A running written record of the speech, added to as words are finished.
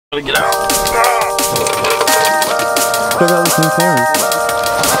Gotta get out. Check out these new cameras.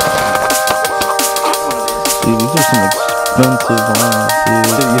 Dude, these are some expensive vinyls,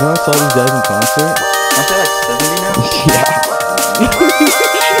 dude. You know I saw these guys in concert? Aren't they like 70 now? Yeah.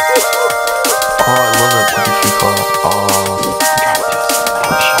 Oh, I love that Pikachu car. Oh, I want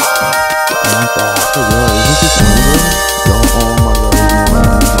that. Oh, yeah, isn't this Tumbler? Oh my god, we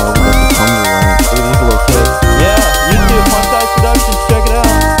got the Tumbler light. Look at these little kids. Yeah, YouTube, Fun Size Productions, check it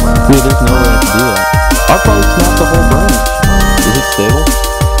out. Dude, there's no way I can do that. I'll probably snap the whole branch. Is it stable?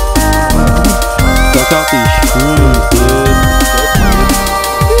 Check out these screws, dude.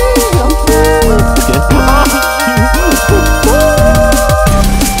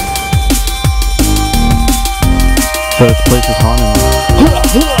 So this place is haunted.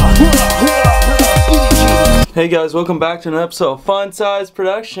 Hey guys, welcome back to an episode of Fun Size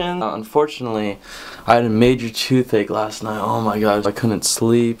Production. Unfortunately, I had a major toothache last night. Oh my gosh, I couldn't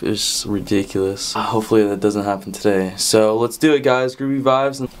sleep. It was ridiculous. Hopefully that doesn't happen today. So let's do it, guys. Groovy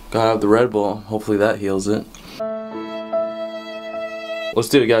vibes, and gotta have the Red Bull. Hopefully that heals it. Let's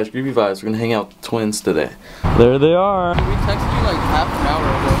do it, guys. Groovy vibes. We're gonna hang out with the twins today. There they are. we texted you like half an hour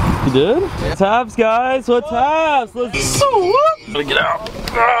ago. You did? Yeah. What's haps, guys? What's haps? Let's Gotta get out.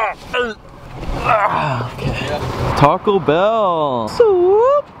 okay. Yeah. Taco Bell.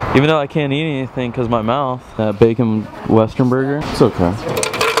 Swoop. Even though I can't eat anything because my mouth. That bacon western burger. It's okay.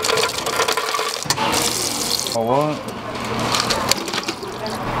 Oh, what?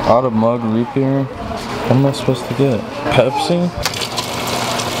 Out of mug root beer. What am I supposed to get? Pepsi?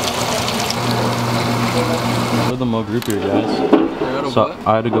 Where's the mug root beer, guys? So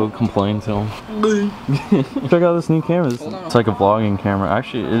I had to go complain to him. Check out this new camera. It's like a vlogging camera.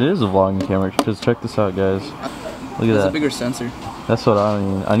 Actually, it is a vlogging camera. Because check this out, guys. Look at that. It's a bigger sensor. That's what I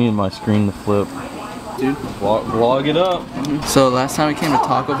need. I need my screen to flip. Dude. Vlog it up. So last time we came to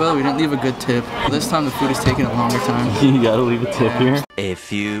Taco Bell, we didn't leave a good tip. This time the food is taking a longer time. You gotta leave a tip here. A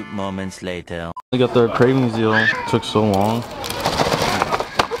few moments later. They got their cravings deal. It took so long.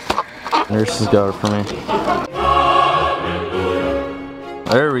 Nurse has got it for me.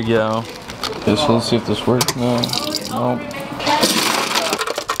 There we go. Okay, so let's see if this works. No. Nope.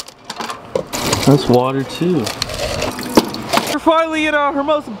 That's water too. We're finally in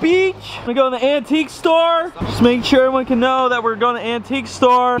Hermosa Beach. We're going to the antique store. Just make sure everyone can know that we're going to the antique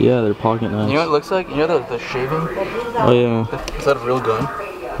store. Yeah, they're pocket knives. You know what it looks like? You know the shaving? Oh yeah. Is that a real gun?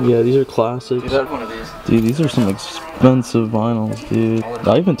 Yeah, these are classics. Dude, I have one of these. Dude, these are some expensive vinyls, dude.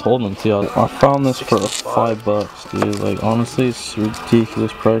 I even told them to. I found this for $5, dude. Like, honestly, it's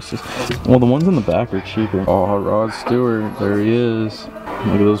ridiculous prices. Well, the ones in the back are cheaper. Oh, Rod Stewart, there he is.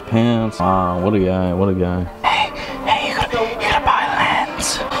 Look at those pants. Wow, what a guy, what a guy. Hey, you gotta buy a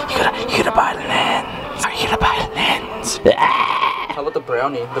lens. You gotta buy a lens. You gotta buy a lens. How about the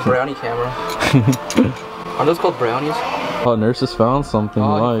brownie camera? Are those called brownies? Oh, nurses found something he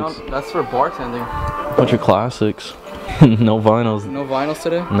likes. That's for bartending. Bunch of classics. No vinyls. No vinyls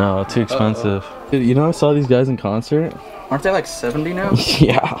today? No, too expensive. Dude, you know I saw these guys in concert? Aren't they like 70 now?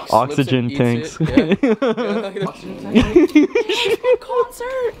 Yeah, oxygen tanks. Yeah.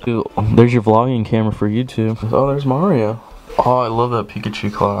 Concert. Dude, there's your vlogging camera for YouTube. Oh, there's Mario. Oh, I love that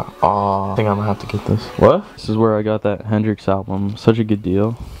Pikachu claw. Oh, I think I'm gonna have to get this. What? This is where I got that Hendrix album. Such a good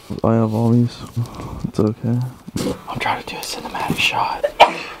deal. I have all these. It's okay. I'm trying to do a cinematic shot.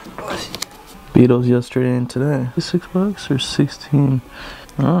 Beatles yesterday and today. $6 or 16?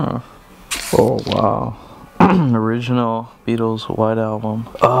 Oh. Oh wow. Original Beatles White Album.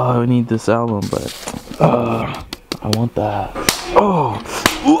 Oh, I need this album, but I want that. Oh.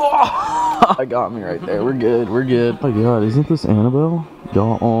 I got me right there. We're good. We're good. Oh my god, isn't this Annabelle?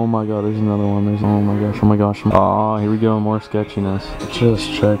 Y'all, oh my god, there's another one. There's, oh my gosh, oh my gosh. Oh, here we go, more sketchiness.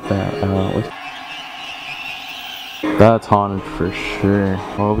 Just check that out. That's haunted for sure.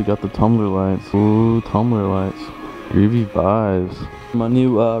 Oh, we got the tumbler lights. Ooh, tumbler lights. Groovy vibes. My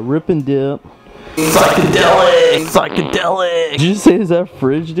new Rip and Dip. Psychedelic! Psychedelic! Did you just say is that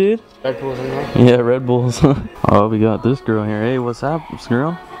fridge, dude? Red Bulls in there? Yeah, Red Bulls. Oh, we got this girl here. Hey, what's up,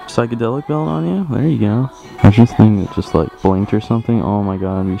 girl? Psychedelic belt on you? There you go. Imagine this thing that just like blinked or something. Oh my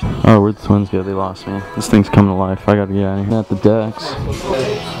god. Oh, where'd the twins go? They lost me. This thing's coming to life. I gotta get out of here. At the decks.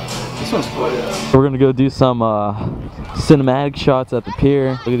 This one's cool. We're gonna go do some cinematic shots at the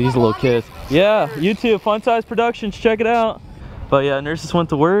pier. Look at these little kids. Yeah, YouTube, Fun Size Productions, check it out. But yeah, nurses went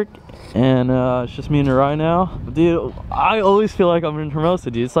to work and it's just me and her right now. Dude, I always feel like I'm in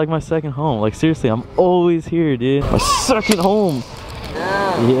Hermosa, dude. It's like my second home. Like seriously, I'm always here, dude. My second home.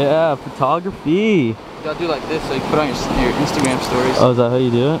 Yeah, photography. You gotta do like this so you can put on your Instagram stories. Oh, is that how you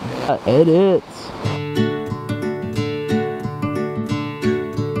do it? Yeah. Edits.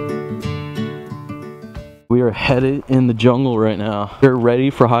 We are headed in the jungle right now. We're ready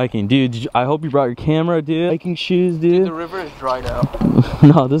for hiking. Dude, I hope you brought your camera, dude. Hiking shoes, dude. The river is dried out.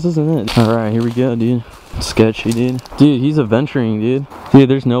 No, this isn't it. Alright, here we go, dude. Sketchy, dude. Dude, he's adventuring, dude. Dude,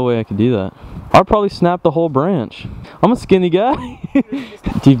 there's no way I could do that. I'll probably snap the whole branch. I'm a skinny guy.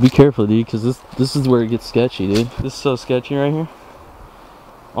 Dude, be careful, dude, because this is where it gets sketchy, dude. This is so sketchy right here.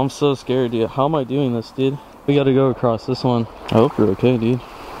 I'm so scared, dude. How am I doing this, dude? We gotta go across this one. I hope you're okay, dude.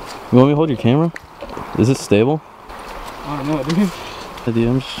 You want me to hold your camera? Is it stable? I don't know, dude. Yeah, dude,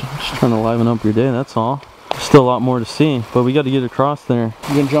 I'm just trying to liven up your day, that's all. Still a lot more to see, but we gotta get across there.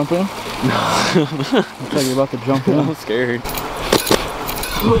 You gonna jump in? No. Looks like you're about to jump in. I'm scared.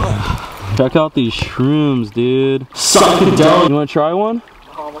 Check out these shrooms, dude. Psychedelic. You wanna try one?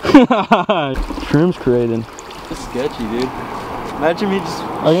 Shrooms created. It's sketchy, dude. Imagine me just...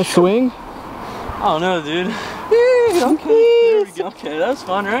 Are you gonna swing? I don't know, dude. Okay, there we go. Okay, that was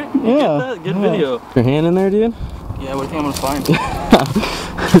fun, right? Yeah. Good video. Your hand in there, dude? Yeah, what do you think I'm gonna find?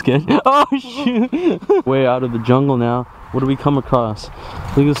 Sketchy. Oh, shoot. Way out of the jungle now. What do we come across?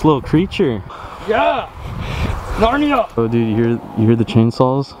 Look at this little creature. Yeah! Narnia! Oh, dude, you hear the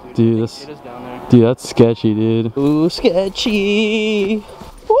chainsaws? Dude, It is down there. dude, that's sketchy, dude. Ooh, sketchy.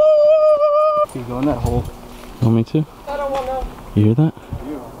 Woo! You go in that hole. Want me to? I don't wanna. You hear that?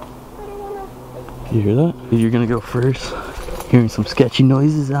 I don't wanna. You hear that? Dude, you're gonna go first. Hearing some sketchy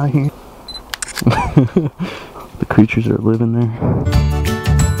noises out here. The creatures are living there.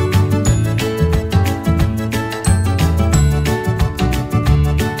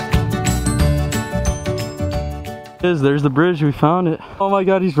 There's the bridge, we found it. Oh my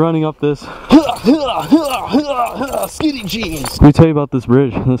god, he's running up this. Skinny jeans. Let me tell you about this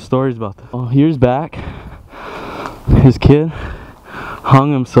bridge. The stories about this. Oh, years back, his kid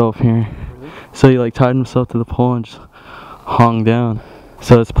hung himself here. Really? So he like tied himself to the pole and just hung down.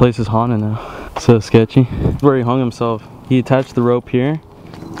 So this place is haunted now. So sketchy. Where he hung himself. He attached the rope here,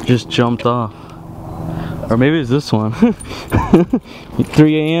 just jumped off. Or maybe it's this one.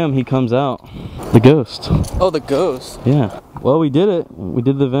 3 a.m. he comes out. The ghost. Oh, the ghost. Yeah. Well, we did it. We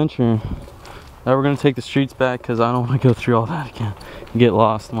did the adventure. Now we're gonna take the streets back because I don't want to go through all that again and get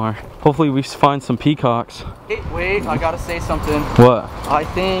lost more. Hopefully we find some peacocks. Wait, I gotta say something. What? I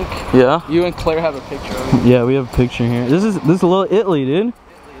think Yeah? you and Claire have a picture of it. Yeah, we have a picture here. This is a little Italy, dude.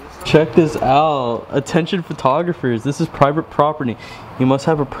 Check this out. Attention photographers. This is private property. You must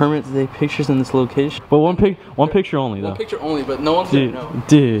have a permit to take pictures in this location. But one picture only though. One picture only, but no one's gonna Dude, know.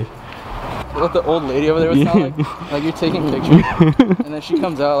 dude. What the old lady over there was sound like you're taking pictures, and then she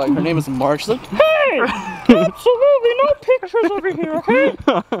comes out like her name is March. She's like, hey, absolutely no pictures over here, okay?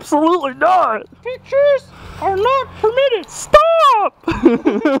 Absolutely not. Pictures are not permitted. Stop.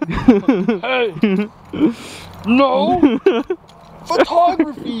 Hey, no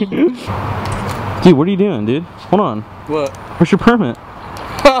photography. Dude, what are you doing, dude? Hold on. What? Where's your permit?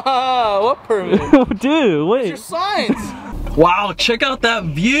 What permit? Dude, wait. Your signs. Wow, check out that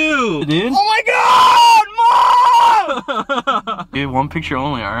view, dude. Oh my God, Mom! Dude, one picture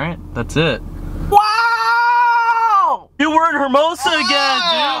only, alright? That's it. Wow! You were in Hermosa again,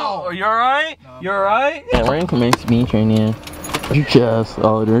 dude. Are you alright? You alright? Yeah, we're in Comanche Beach right now. Your chest.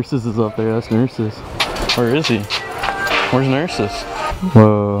 Oh, Nurses is up there. That's Nurses. Where is he? Where's Nurses?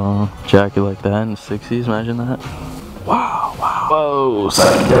 Whoa. Jacket like that in the 60s, imagine that. Wow, wow. Whoa,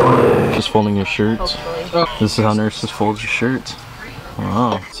 psychedelic. Just folding your shirts. This is how Nurses folds your shirts.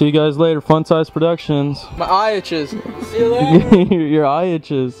 Wow. See you guys later, Fun Size Productions. My eye itches. See you later. Your eye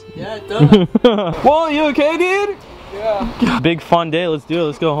itches. Yeah, it does. Whoa, you okay, dude? Yeah. Big fun day. Let's do it.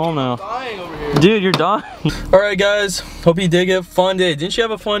 Let's go home now. I'm dying over here. Dude, you're dying. Alright, guys. Hope you did get a fun day. Didn't you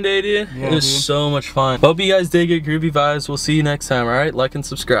have a fun day, dude? Yeah, it was so much fun. Hope you guys did get Groovy Vibes. We'll see you next time, alright? Like and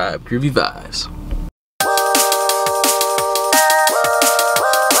subscribe. Groovy Vibes.